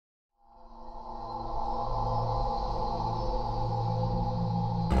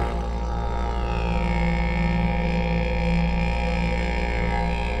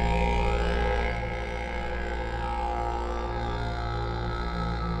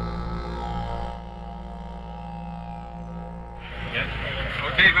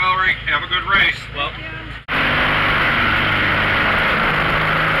Okay, Valerie, have a good race. Well,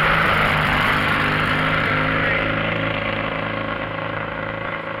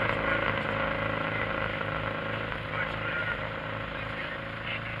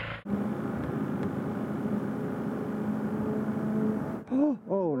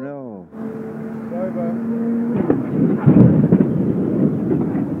 Oh no. Sorry, bud.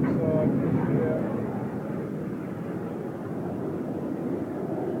 So, yeah.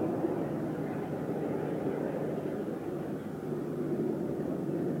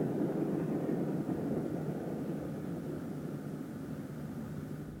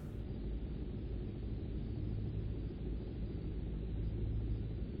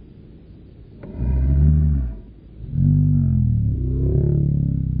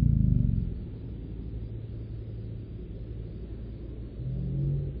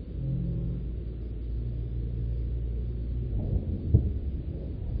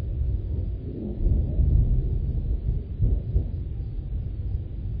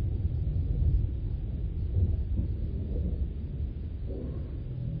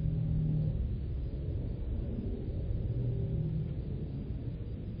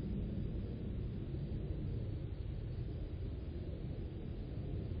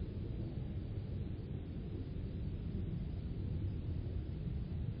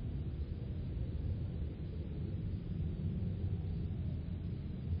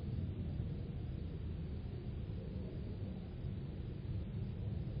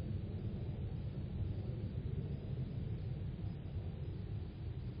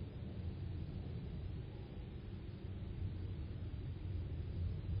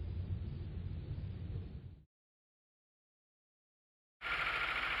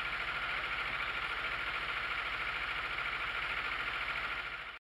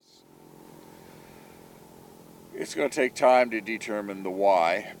 It's going to take time to determine the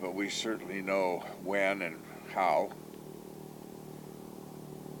why, but we certainly know when and how.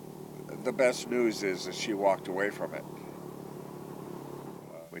 The best news is that she walked away from it.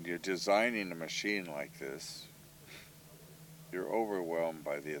 When you're designing a machine like this, you're overwhelmed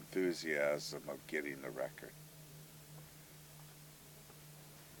by the enthusiasm of getting the record.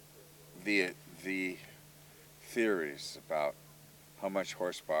 The theories about how much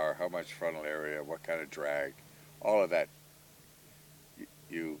horsepower, how much frontal area, what kind of drag, all of that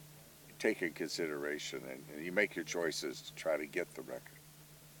you take in consideration, and you make your choices to try to get the record.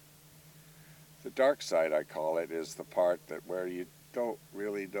 The dark side, I call it, is the part that where you don't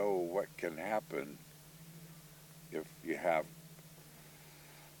really know what can happen if you have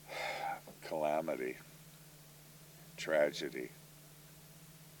calamity, tragedy.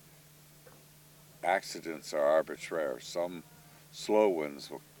 Accidents are arbitrary. Some slow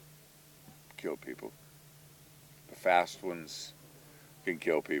ones will kill people. The fast ones can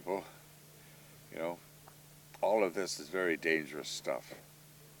kill people. You know, all of this is very dangerous stuff.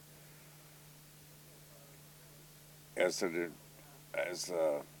 As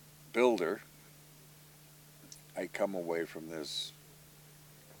a builder, I come away from this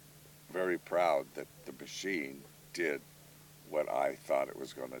very proud that the machine did what I thought it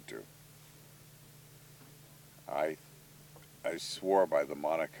was going to do. I swore by the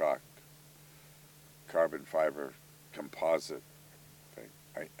monocoque carbon fiber composite thing.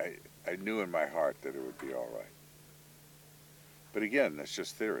 I knew in my heart that it would be all right. But again, that's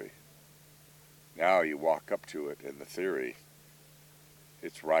just theory. Now you walk up to it, and the theory,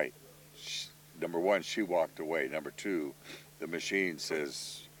 it's right. Number one, she walked away. Number two, the machine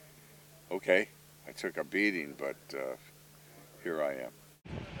says, okay, I took a beating, but here I am.